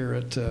here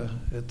at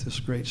this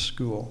great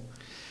school.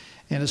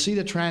 And to see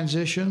the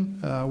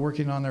transition,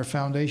 working on their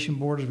foundation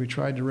board as we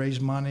tried to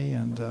raise money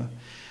and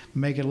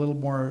make it a little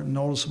more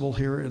noticeable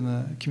here in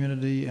the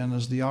community, and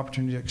as the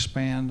opportunity to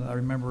expand. I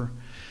remember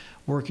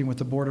working with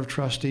the Board of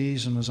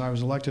Trustees, and as I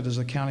was elected as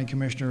a county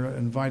commissioner,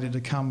 invited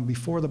to come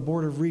before the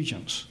Board of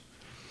Regents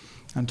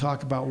and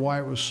talk about why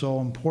it was so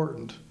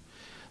important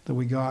that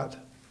we got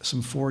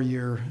some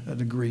 4-year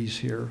degrees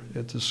here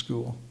at this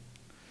school.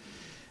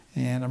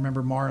 And I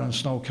remember Marlon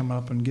Snow coming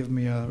up and giving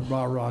me a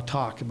rah-rah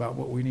talk about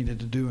what we needed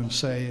to do and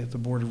say at the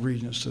Board of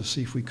Regents to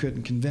see if we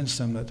couldn't convince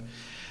them that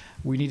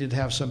we needed to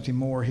have something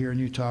more here in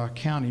Utah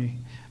County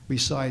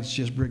besides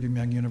just Brigham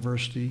Young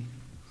University.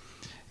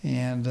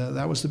 And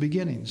that was the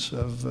beginnings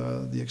of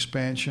the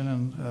expansion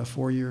and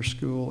 4-year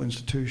school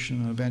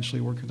institution, and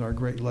eventually working with our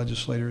great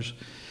legislators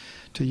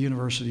to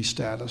university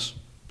status.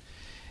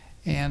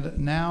 And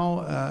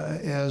now,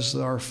 as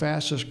our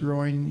fastest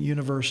growing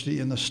university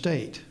in the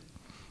state,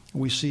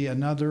 we see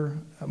another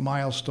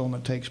milestone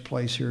that takes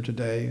place here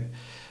today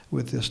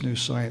with this new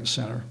Science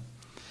Center.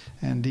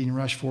 And Dean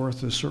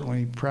Rushforth is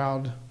certainly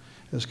proud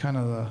as kind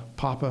of the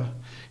papa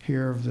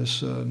here of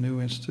this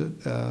new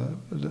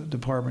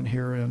department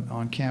here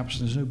on campus,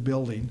 in this new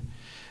building,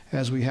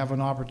 as we have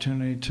an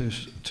opportunity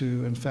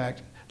to in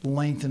fact,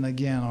 lengthen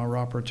again our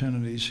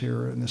opportunities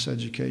here in this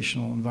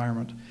educational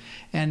environment,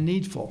 and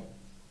needful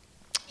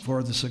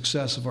for the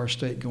success of our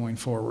state going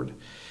forward.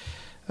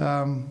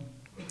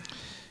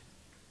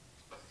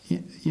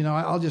 You know,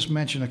 I'll just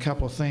mention a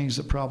couple of things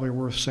that probably are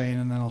worth saying,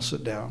 and then I'll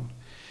sit down.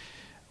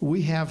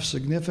 We have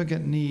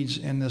significant needs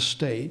in this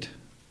state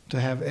to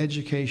have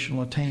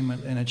educational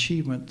attainment and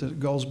achievement that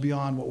goes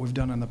beyond what we've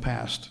done in the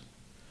past.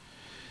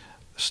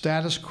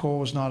 Status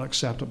quo is not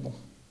acceptable.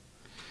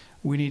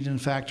 We need, in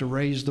fact, to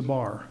raise the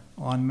bar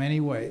in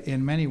many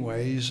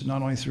ways,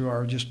 not only through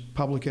our just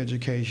public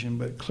education,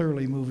 but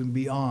clearly moving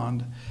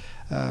beyond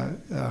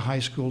high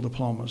school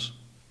diplomas.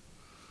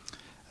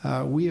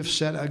 We have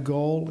set a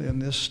goal in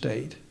this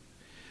state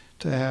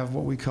to have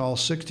what we call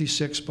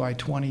 66 by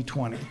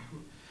 2020.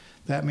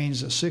 That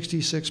means that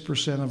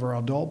 66% of our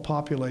adult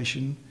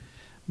population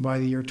by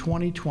the year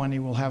 2020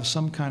 will have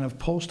some kind of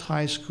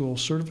post-high school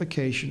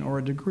certification or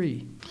a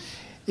degree.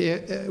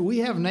 We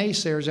have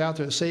naysayers out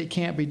there that say it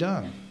can't be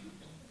done.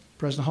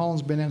 President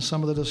Holland's been in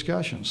some of the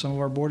discussions. Some of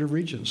our Board of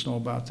Regents know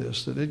about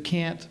this, that it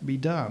can't be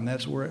done.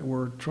 That's where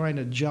we're trying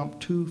to jump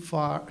too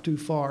far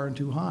and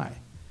too high.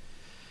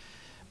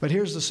 But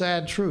here's the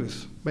sad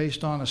truth,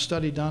 based on a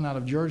study done out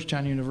of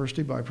Georgetown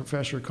University by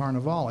Professor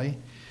Carnevale,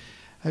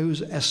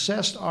 who's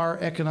assessed our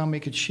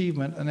economic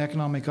achievement and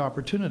economic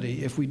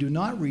opportunity. If we do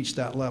not reach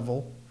that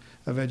level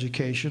of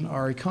education,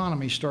 our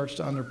economy starts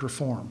to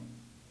underperform.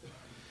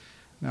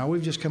 Now,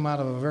 we've just come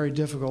out of a very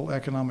difficult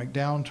economic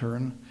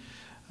downturn,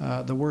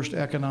 the worst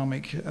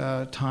economic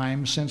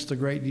time since the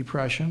Great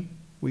Depression.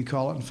 We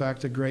call it, in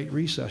fact, the Great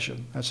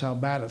Recession. That's how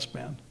bad it's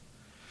been.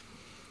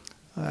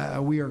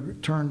 We are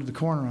turned the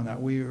corner on that.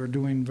 We are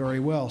doing very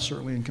well,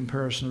 certainly in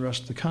comparison to the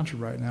rest of the country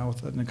right now,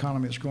 with an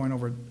economy that's growing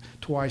over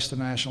twice the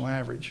national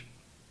average.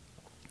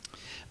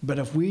 But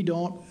if we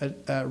don't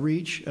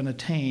reach and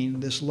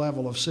attain this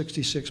level of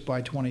 66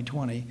 by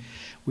 2020,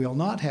 we'll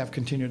not have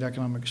continued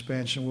economic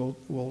expansion.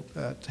 We'll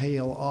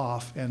tail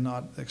off and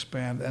not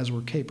expand as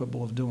we're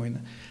capable of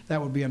doing. That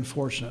would be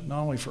unfortunate,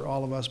 not only for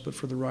all of us, but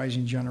for the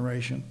rising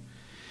generation.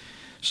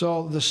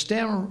 So the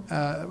STEM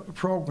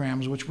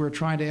programs, which we're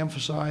trying to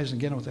emphasize,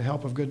 again, with the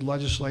help of good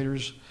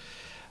legislators,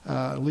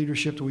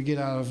 leadership that we get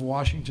out of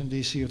Washington,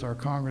 D.C. with our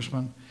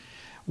congressmen,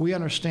 we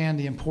understand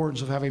the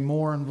importance of having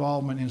more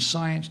involvement in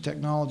science,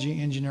 technology,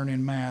 engineering,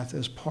 and math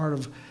as part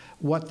of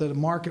what the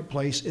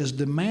marketplace is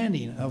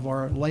demanding of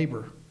our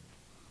labor.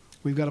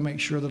 We've got to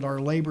make sure that our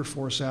labor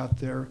force out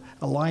there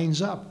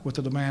aligns up with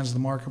the demands of the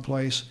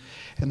marketplace,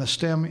 and the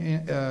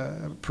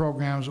STEM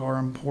programs are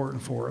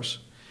important for us.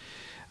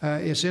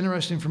 It's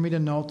interesting for me to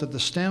note that the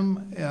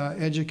STEM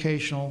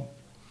educational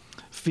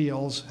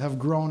fields have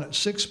grown at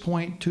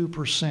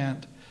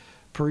 6.2%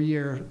 per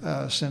year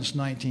since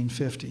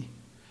 1950.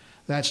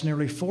 That's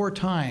nearly 4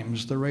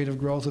 times the rate of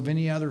growth of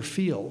any other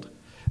field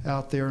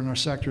out there in our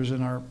sectors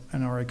in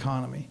our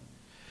economy.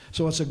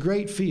 So it's a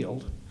great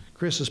field.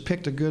 Chris has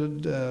picked a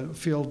good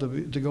field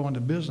to go into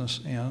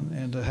business in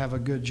and to have a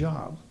good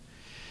job.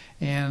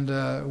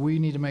 And we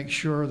need to make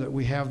sure that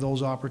we have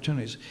those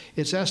opportunities.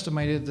 It's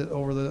estimated that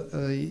over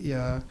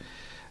the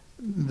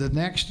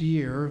next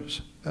year,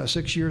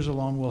 6 years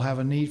alone, we'll have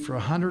a need for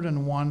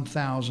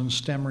 101,000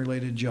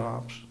 STEM-related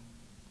jobs.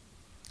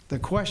 The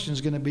question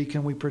is going to be,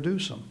 can we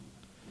produce them?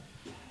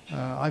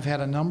 I've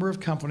had a number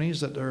of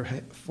companies that are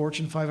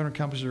Fortune 500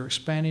 companies that are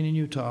expanding in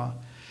Utah,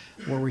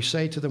 where we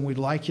say to them, we'd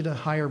like you to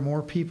hire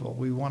more people.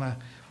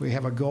 We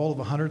have a goal of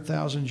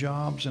 100,000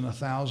 jobs in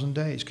 1,000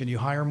 days. Can you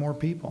hire more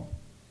people?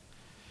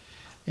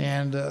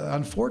 And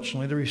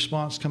unfortunately, the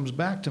response comes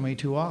back to me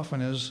too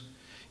often is,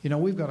 you know,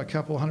 we've got a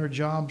couple hundred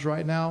jobs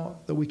right now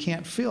that we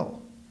can't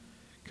fill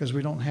because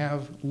we don't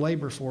have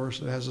labor force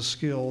that has the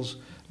skills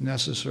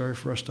necessary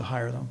for us to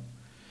hire them.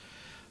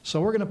 So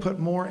we're going to put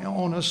more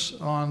onus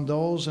on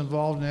those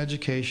involved in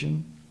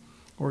education.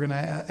 We're going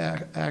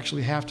to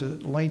actually have to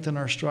lengthen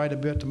our stride a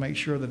bit to make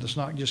sure that it's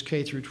not just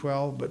K through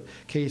 12, but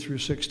K through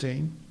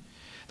 16.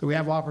 That we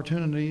have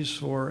opportunities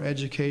for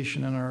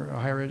education in our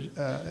higher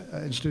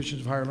institutions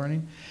of higher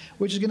learning,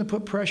 which is going to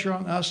put pressure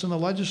on us in the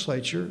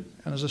legislature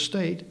and as a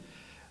state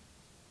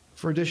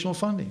for additional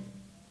funding.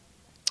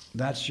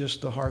 That's just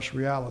the harsh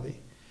reality.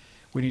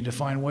 We need to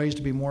find ways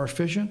to be more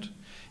efficient.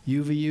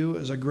 UVU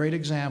is a great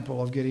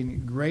example of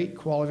getting great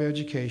quality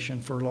education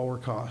for lower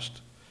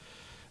cost.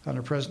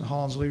 Under President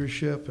Holland's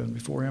leadership and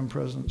before him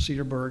President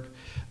Cedarberg,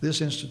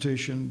 this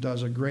institution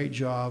does a great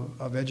job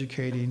of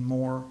educating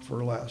more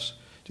for less,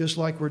 just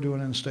like we're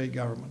doing in the state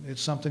government.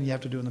 It's something you have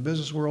to do in the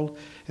business world.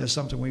 It's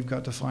something we've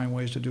got to find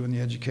ways to do in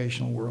the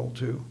educational world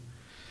too.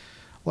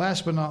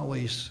 Last but not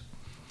least,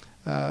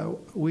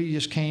 we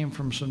just came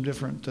from some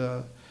different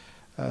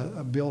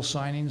bill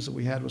signings that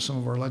we had with some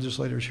of our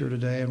legislators here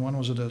today, and one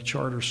was at a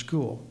charter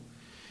school.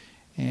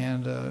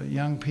 And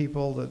young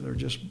people that are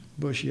just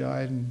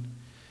bushy-eyed and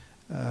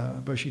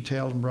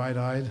bushy-tailed and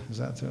bright-eyed, is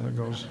that how it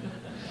goes?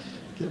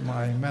 Get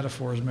my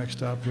metaphors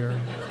mixed up here.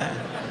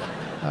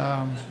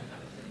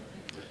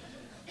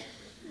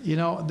 You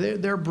know,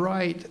 they're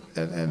bright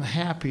and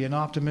happy and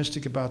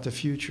optimistic about the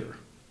future.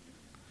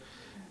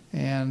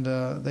 And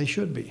they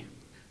should be,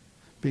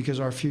 because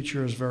our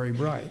future is very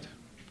bright.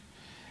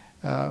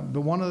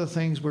 But one of the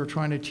things we're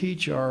trying to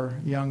teach our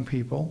young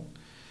people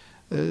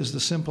is the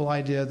simple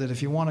idea that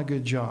if you want a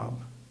good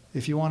job,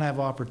 if you want to have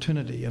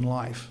opportunity in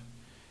life,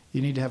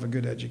 you need to have a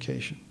good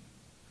education.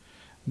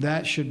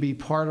 That should be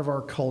part of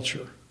our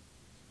culture.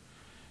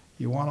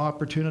 You want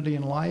opportunity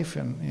in life,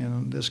 and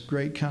in this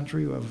great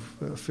country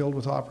filled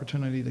with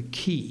opportunity, the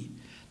key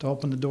to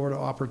open the door to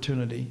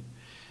opportunity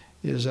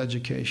is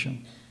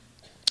education.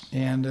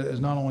 And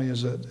not only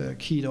is it a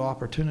key to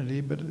opportunity,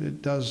 but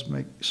it does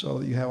make so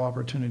that you have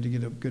opportunity to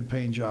get a good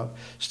paying job.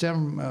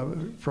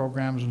 STEM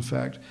programs, in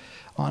fact,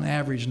 on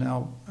average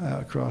now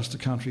across the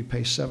country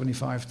pay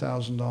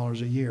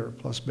 $75,000 a year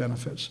plus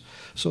benefits.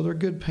 So they're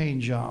good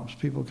paying jobs.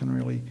 People can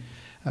really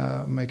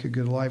make a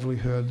good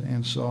livelihood,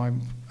 and so I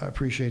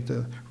appreciate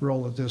the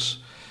role that this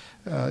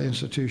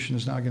institution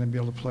is now going to be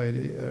able to play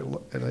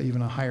at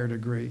even a higher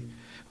degree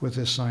with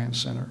this science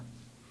center.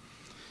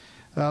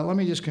 Let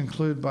me just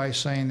conclude by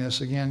saying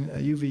this. Again,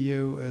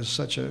 UVU is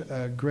such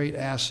a great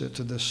asset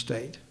to this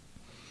state.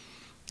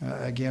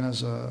 Again,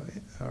 as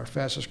our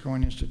fastest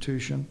growing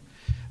institution,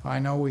 I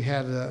know we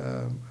had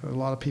a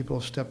lot of people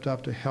have stepped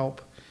up to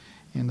help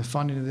in the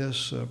funding of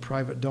this,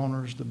 private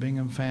donors, the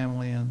Bingham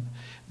family and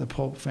the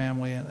Pope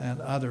family and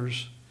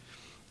others,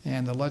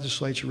 and the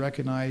legislature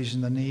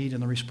recognizing the need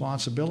and the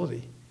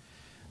responsibility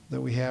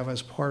that we have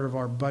as part of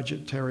our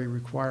budgetary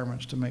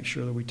requirements to make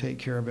sure that we take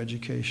care of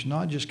education,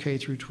 not just K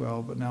through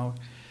 12, but now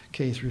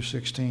K through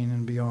 16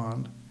 and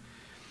beyond.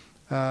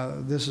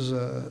 This is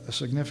a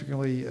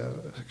significantly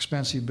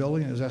expensive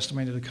building. It is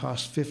estimated to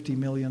cost $50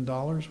 million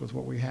with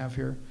what we have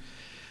here.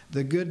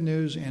 The good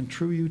news, in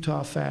true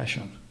Utah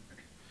fashion,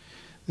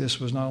 this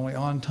was not only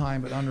on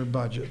time but under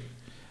budget.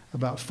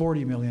 about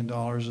 $40 million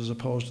as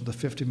opposed to the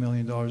 $50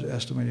 million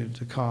estimated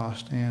to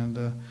cost. And,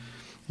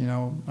 you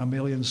know, a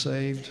million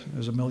saved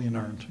is a million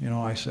earned, you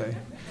know, I say.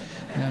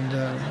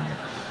 And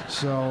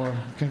so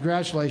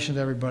congratulations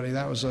to everybody.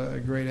 That was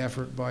a great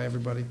effort by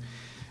everybody.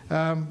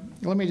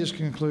 Let me just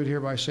conclude here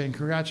by saying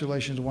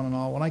congratulations to one and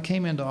all. When I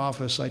came into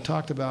office, I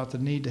talked about the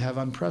need to have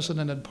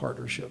unprecedented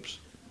partnerships.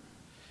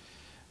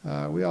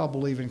 We all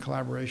believe in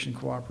collaboration,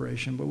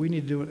 cooperation, but we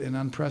need to do it in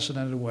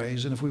unprecedented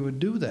ways. And if we would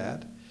do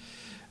that,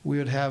 we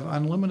would have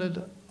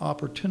unlimited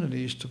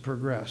opportunities to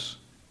progress.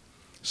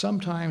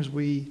 Sometimes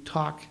we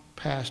talk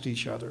past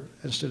each other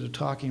instead of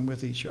talking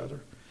with each other,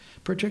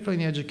 particularly in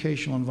the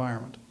educational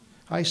environment.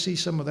 I see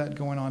some of that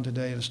going on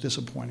today, and it's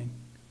disappointing.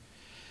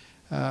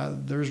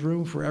 There's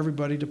room for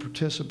everybody to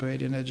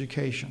participate in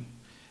education.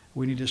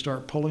 We need to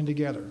start pulling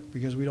together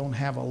because we don't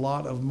have a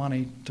lot of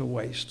money to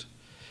waste.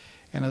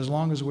 And as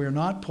long as we're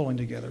not pulling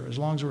together, as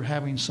long as we're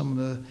having some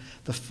of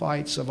the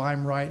fights of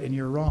I'm right and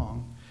you're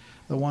wrong,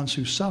 the ones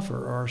who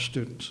suffer are our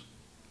students.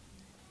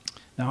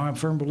 Now, I'm a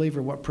firm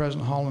believer in what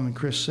President Holland and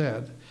Chris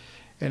said,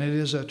 and it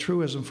is a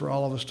truism for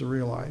all of us to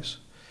realize.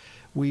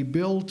 We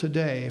build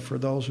today for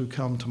those who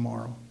come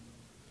tomorrow.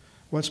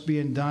 What's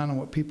being done and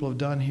what people have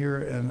done here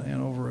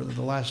and over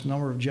the last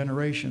number of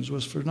generations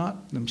was for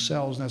not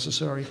themselves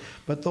necessarily,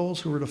 but those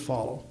who were to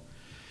follow.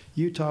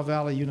 Utah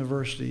Valley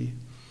University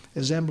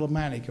is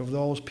emblematic of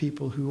those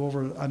people who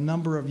over a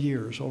number of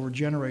years, over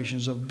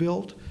generations, have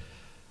built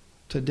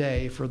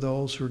today for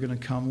those who are going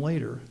to come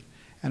later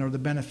and are the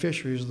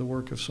beneficiaries of the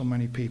work of so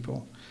many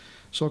people.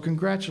 So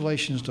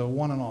congratulations to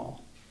one and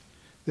all.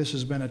 This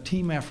has been a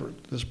team effort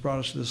that's brought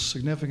us to this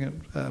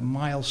significant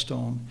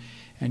milestone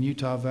in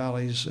Utah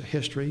Valley's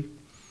history,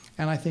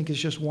 and I think it's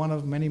just one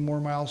of many more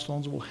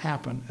milestones that will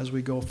happen as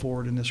we go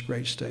forward in this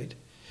great state.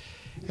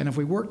 And if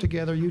we work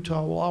together,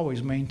 Utah will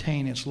always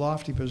maintain its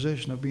lofty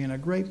position of being a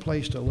great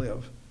place to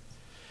live,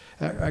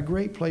 a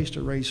great place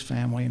to raise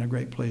family, and a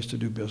great place to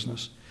do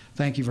business.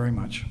 Thank you very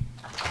much.